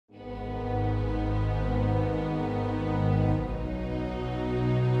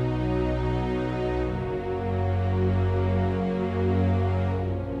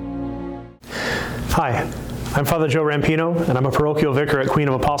Hi, I'm Father Joe Rampino, and I'm a parochial vicar at Queen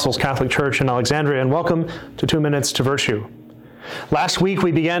of Apostles Catholic Church in Alexandria, and welcome to 2 Minutes to Virtue. Last week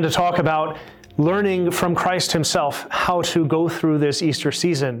we began to talk about learning from Christ himself how to go through this Easter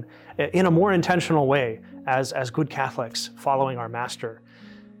season in a more intentional way as good Catholics following our Master.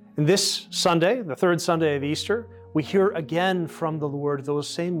 And this Sunday, the third Sunday of Easter, we hear again from the Lord those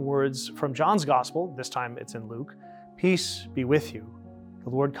same words from John's Gospel, this time it's in Luke, "Peace be with you." The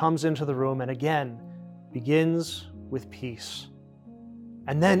Lord comes into the room and again begins with peace.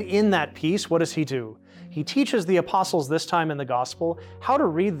 And then in that peace, what does he do? He teaches the apostles this time in the Gospel how to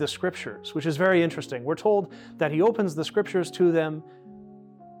read the Scriptures, which is very interesting. We're told that he opens the Scriptures to them,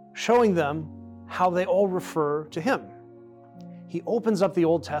 showing them how they all refer to him. He opens up the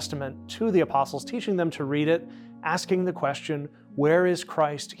Old Testament to the apostles, teaching them to read it, asking the question, where is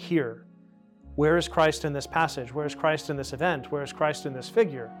Christ here? Where is Christ in this passage? Where is Christ in this event? Where is Christ in this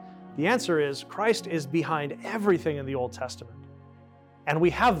figure? The answer is Christ is behind everything in the Old Testament. And we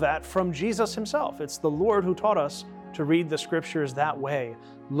have that from Jesus himself. It's the Lord who taught us to read the Scriptures that way,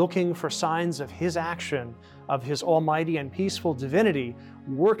 looking for signs of his action, of his almighty and peaceful divinity,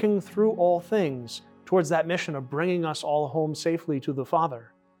 working through all things towards that mission of bringing us all home safely to the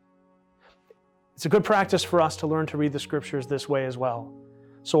Father. It's a good practice for us to learn to read the Scriptures this way as well.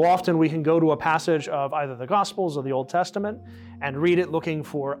 So often we can go to a passage of either the Gospels or the Old Testament and read it looking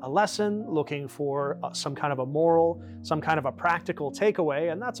for a lesson, looking for some kind of a moral, some kind of a practical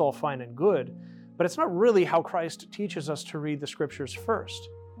takeaway, and that's all fine and good. But it's not really how Christ teaches us to read the Scriptures first.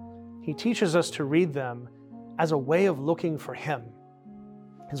 He teaches us to read them as a way of looking for him,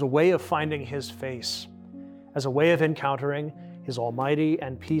 as a way of finding his face, as a way of encountering his almighty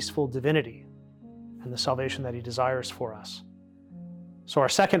and peaceful divinity and the salvation that he desires for us. So our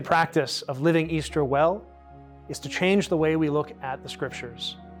second practice of living Easter well is to change the way we look at the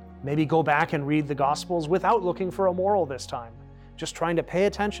Scriptures. Maybe go back and read the Gospels without looking for a moral this time, just trying to pay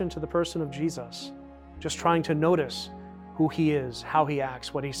attention to the person of Jesus, just trying to notice who he is, how he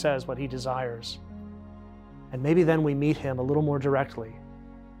acts, what he says, what he desires. And maybe then we meet him a little more directly,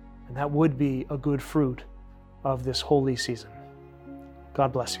 and that would be a good fruit of this holy season.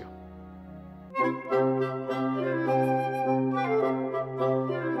 God bless you.